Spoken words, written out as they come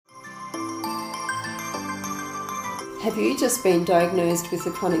Have you just been diagnosed with a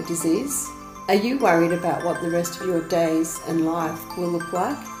chronic disease? Are you worried about what the rest of your days and life will look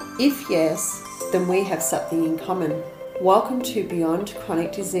like? If yes, then we have something in common. Welcome to Beyond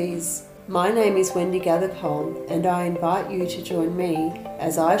Chronic Disease. My name is Wendy Gathercole, and I invite you to join me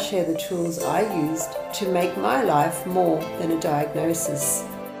as I share the tools I used to make my life more than a diagnosis.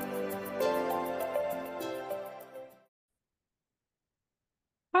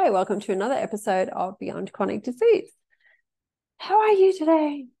 Hi, welcome to another episode of Beyond Chronic Disease. How are you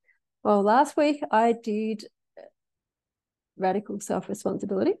today? Well, last week I did radical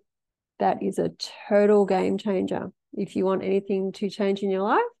self-responsibility. That is a total game changer if you want anything to change in your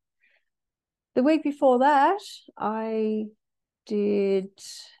life. The week before that, I did,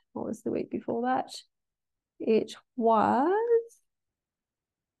 what was the week before that? It was,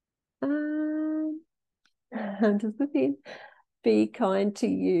 I'm just looking, be kind to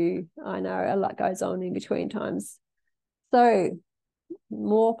you. I know a lot goes on in between times. So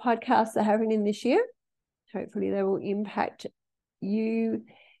more podcasts are happening this year. Hopefully they will impact you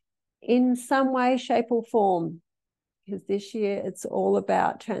in some way, shape or form, because this year it's all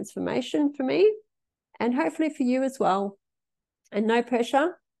about transformation for me and hopefully for you as well. And no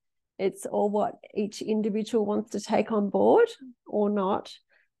pressure. It's all what each individual wants to take on board or not.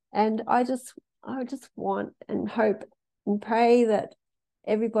 And I just want and hope and pray that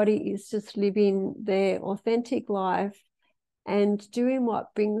everybody is just living their authentic life and doing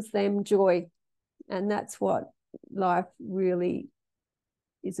what brings them joy. And that's what life really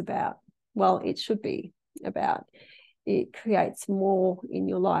is about. Well, it should be about. It creates more in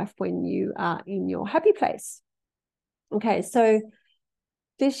your life when you are in your happy place. Okay, so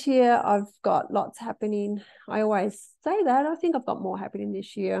this year I've got lots happening. I always say that. I think I've got more happening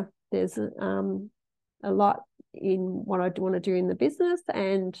this year. There's a lot in what I want to do in the business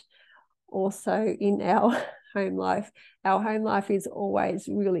and also in our home life. Our home life is always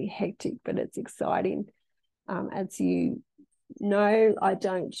really hectic, but it's exciting. As you know, I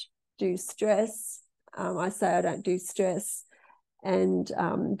don't do stress. I say I don't do stress. And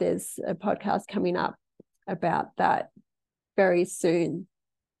there's a podcast coming up about that very soon.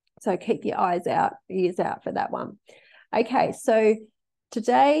 So keep your ears out for that one. Okay, so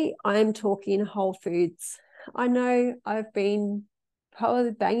today I'm talking whole foods. I know I've been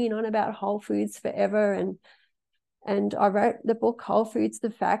probably banging on about whole foods forever, and I wrote the book Whole Foods,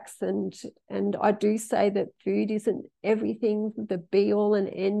 The Facts, and I do say that food isn't everything, the be all and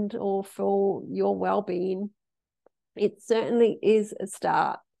end all for your well-being. It certainly is a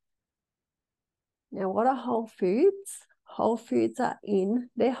start. Now, what are whole foods? Whole foods are in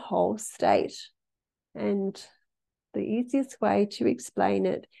their whole state. And the easiest way to explain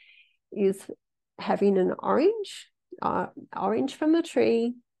it is having an orange from the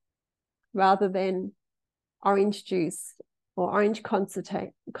tree rather than orange juice or orange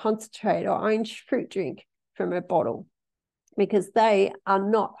concentrate or orange fruit drink from a bottle, because they are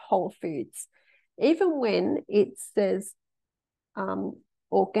not whole foods. Even when it says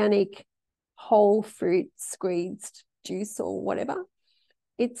organic whole fruit squeezed juice or whatever,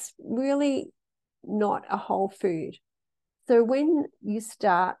 it's really not a whole food. So when you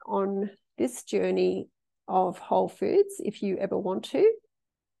start on this journey of whole foods, if you ever want to,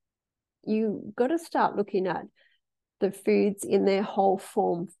 you got to start looking at the foods in their whole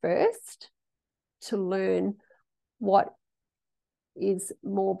form first to learn what is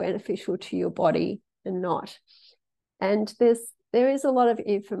more beneficial to your body and not. And there is a lot of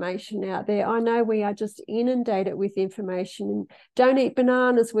information out there. I know we are just inundated with information. Don't eat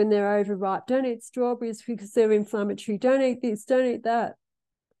bananas when they're overripe. Don't eat strawberries because they're inflammatory. Don't eat this, don't eat that.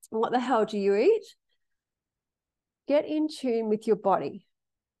 What the hell do you eat? Get in tune with your body.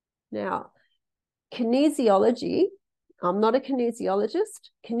 Now, kinesiology, I'm not a kinesiologist.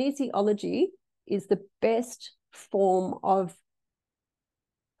 Kinesiology is the best form of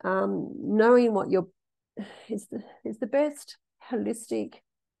knowing what is the best holistic,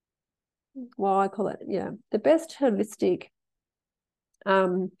 well, I call it, the best holistic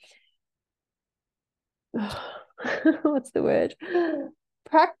what's the word?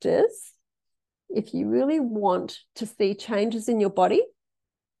 Practice. If you really want to see changes in your body,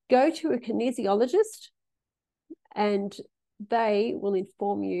 go to a kinesiologist and they will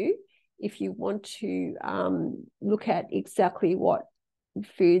inform you if you want to look at exactly what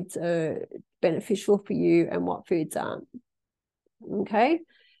foods are beneficial for you and what foods aren't. Okay.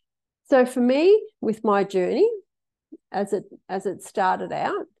 So for me, with my journey, as it started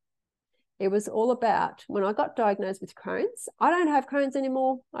out, it was all about when I got diagnosed with Crohn's. I don't have Crohn's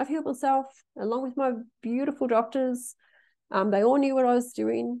anymore. I've healed myself along with my beautiful doctors. They all knew what I was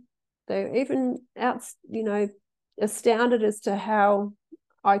doing. They even astounded as to how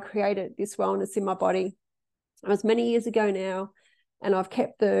I created this wellness in my body. It was many years ago now, and I've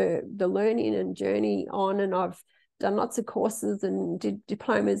kept the learning and journey on, and I've done lots of courses and did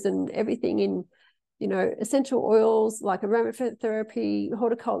diplomas and everything in, you know, essential oils like aromatherapy,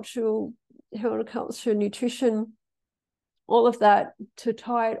 horticulture, nutrition, all of that, to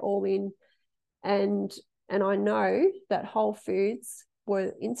tie it all in. And I know that whole foods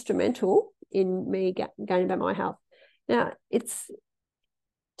were instrumental in me going about my health. Now, it's,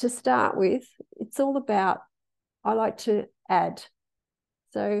 to start with, it's all about, I like to add.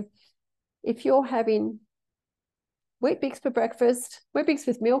 So if you're having Wheat Bix for breakfast, Wheat Bix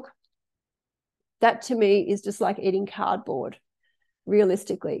with milk, that to me is just like eating cardboard,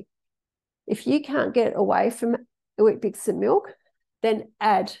 realistically. If you can't get away from Wheat Bix and milk, then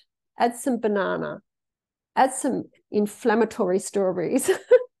add some banana, add some inflammatory strawberries,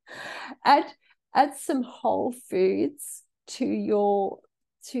 add some whole foods to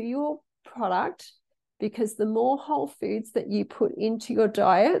your product, because the more whole foods that you put into your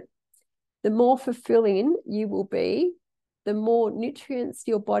diet, the more fulfilling you will be, the more nutrients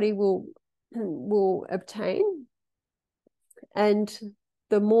your body will obtain, and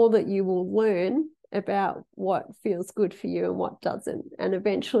the more that you will learn about what feels good for you and what doesn't. And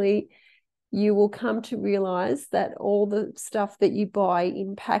eventually you will come to realize that all the stuff that you buy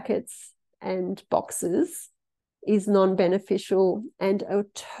in packets and boxes is non-beneficial and a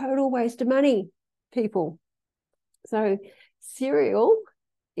total waste of money, people. So cereal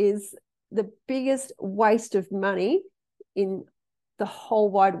is the biggest waste of money in the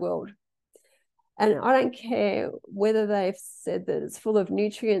whole wide world. And I don't care whether they've said that it's full of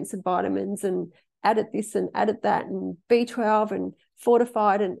nutrients and vitamins and added this and added that and B12 and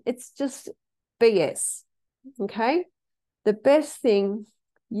fortified, and it's just BS, okay? The best thing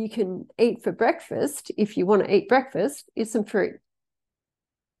you can eat for breakfast, if you want to eat breakfast, is some fruit,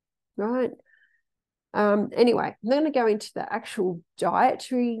 right? Anyway, I'm going to go into the actual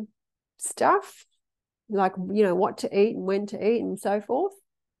dietary stuff, like, you know, what to eat and when to eat and so forth.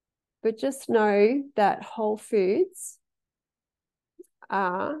 But just know that whole foods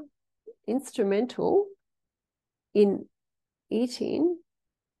are instrumental in eating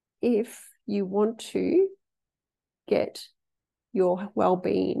if you want to get your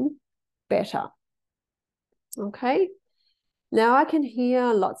well-being better. Okay? Now I can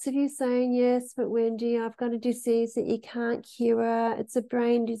hear lots of you saying, yes, but Wendy, I've got a disease that you can't cure. It's a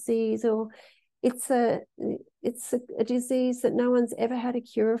brain disease, or it's a disease that no one's ever had a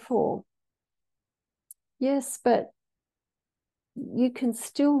cure for. Yes, but you can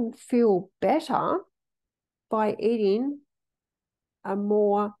still feel better by eating a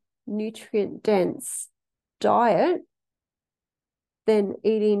more nutrient-dense diet than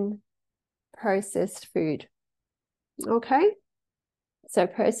eating processed food. Okay? So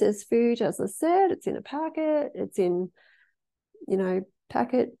processed food, as I said, it's in a packet, it's in, you know,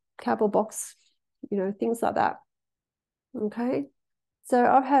 packet, cardboard box, you know, things like that. Okay? So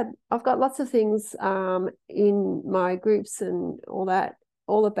I've got lots of things in my groups and all that,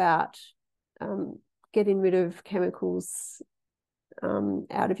 all about getting rid of chemicals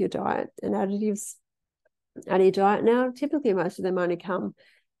out of your diet and additives out of your diet. Now, typically most of them only come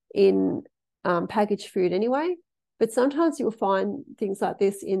in packaged food anyway, but sometimes you'll find things like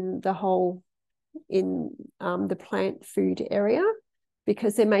this in the plant food area,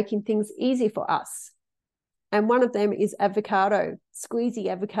 because they're making things easy for us. And one of them is avocado, squeezy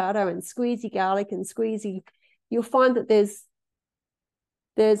avocado and squeezy garlic and squeezy. You'll find that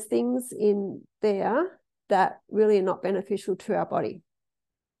there's things in there that really are not beneficial to our body.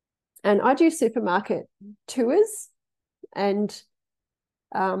 And I do supermarket tours and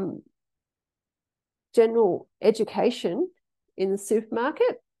general education in the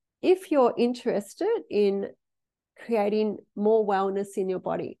supermarket if you're interested in creating more wellness in your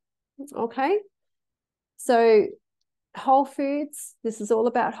body. Okay? So whole foods, this is all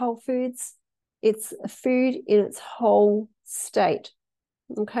about whole foods. It's a food in its whole state.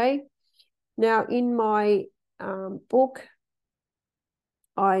 Okay? Now, in my book,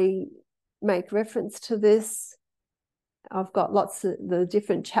 I make reference to this. I've got lots of the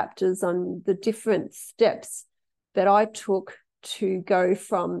different chapters on the different steps that I took to go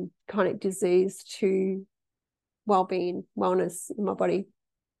from chronic disease to well-being, wellness in my body.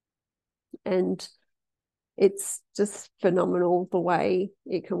 And it's just phenomenal the way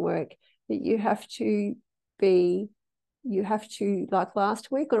it can work. That you have to, like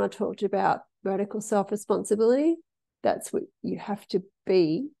last week when I talked about radical self-responsibility, that's what you have to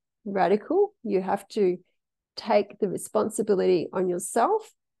be, radical. You have to take the responsibility on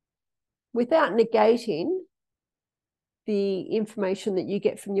yourself without negating the information that you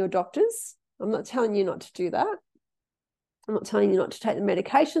get from your doctors. I'm not telling you not to do that. I'm not telling you not to take the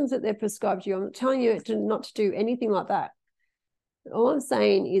medications that they've prescribed you. I'm not telling you not to do anything like that. All I'm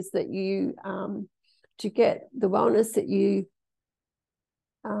saying is that you, to get the wellness that you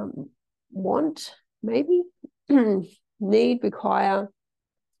want, maybe, need, require,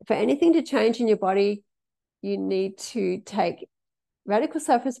 for anything to change in your body, you need to take radical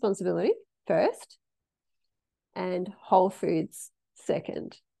self-responsibility first and whole foods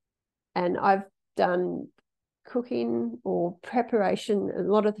second. And I've done cooking or preparation. A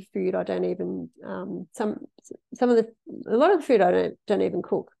lot of the food I don't even, a lot of the food I don't even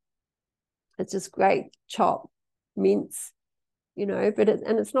cook. It's just great chop, mince, but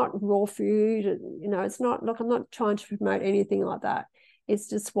it's not raw food. It's not, look, I'm not trying to promote anything like that. It's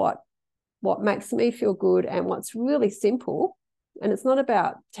just what makes me feel good and what's really simple. And it's not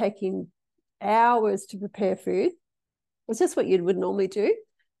about taking hours to prepare food. It's just what you would normally do.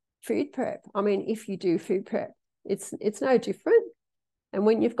 Food prep. I mean, if you do food prep, it's no different. And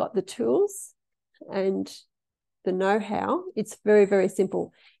when you've got the tools and the know-how, it's very, very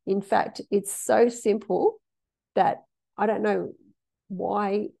simple. In fact, it's so simple that I don't know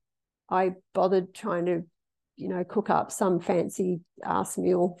why I bothered trying to, cook up some fancy ass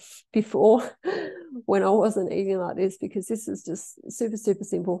meal before when I wasn't eating like this, because this is just super, super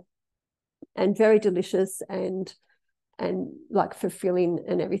simple and very delicious and like fulfilling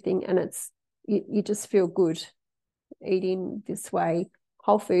and everything. And it's, you just feel good eating this way,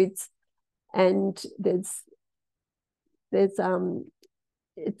 whole foods. And it's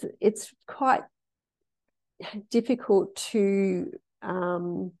quite difficult to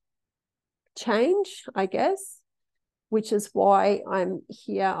change, I guess, which is why I'm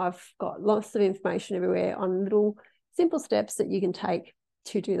here. I've got lots of information everywhere on little simple steps that you can take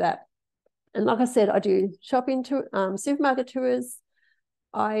to do that. And like I said, I do shopping to supermarket tours.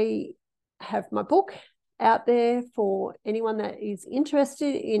 I have my book out there for anyone that is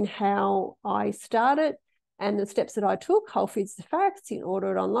interested in how I started and the steps that I took. Wholefoods The Facts. You can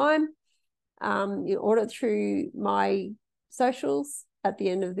order it online. You order it through my socials. At the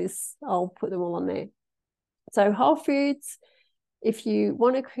end of this, I'll put them all on there. So whole foods, if you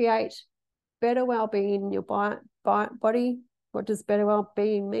want to create better well-being in your body, what does better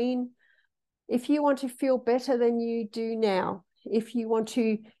well-being mean? If you want to feel better than you do now, if you want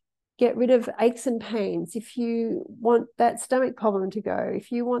to get rid of aches and pains, if you want that stomach problem to go,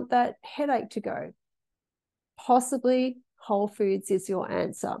 if you want that headache to go, possibly whole foods is your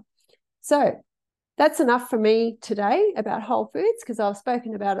answer. So that's enough for me today about whole foods, because I've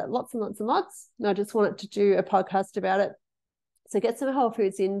spoken about it lots and lots and lots, and I just wanted to do a podcast about it. So get some whole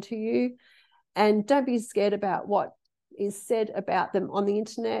foods into you, and don't be scared about what is said about them on the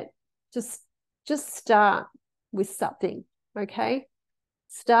internet. Just start with something, okay?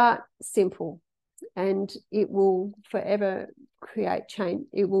 Start simple, and it will forever create change.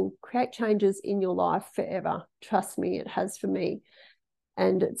 It will create changes in your life forever. Trust me, it has for me.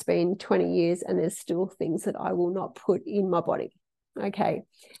 And it's been 20 years and there's still things that I will not put in my body. Okay.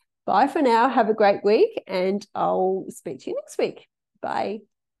 Bye for now. Have a great week, and I'll speak to you next week. Bye.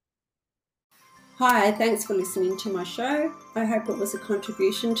 Hi, thanks for listening to my show. I hope it was a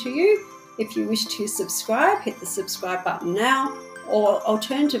contribution to you. If you wish to subscribe, hit the subscribe button now, or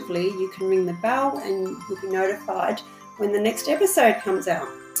alternatively, you can ring the bell and you'll be notified when the next episode comes out.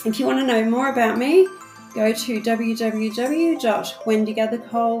 If you want to know more about me, go to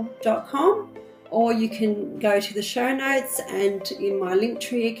www.wendygathercole.com, or you can go to the show notes, and in my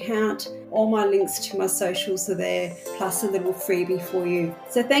Linktree account, all my links to my socials are there, plus a little freebie for you.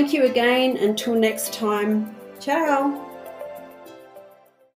 So thank you again. Until next time, ciao.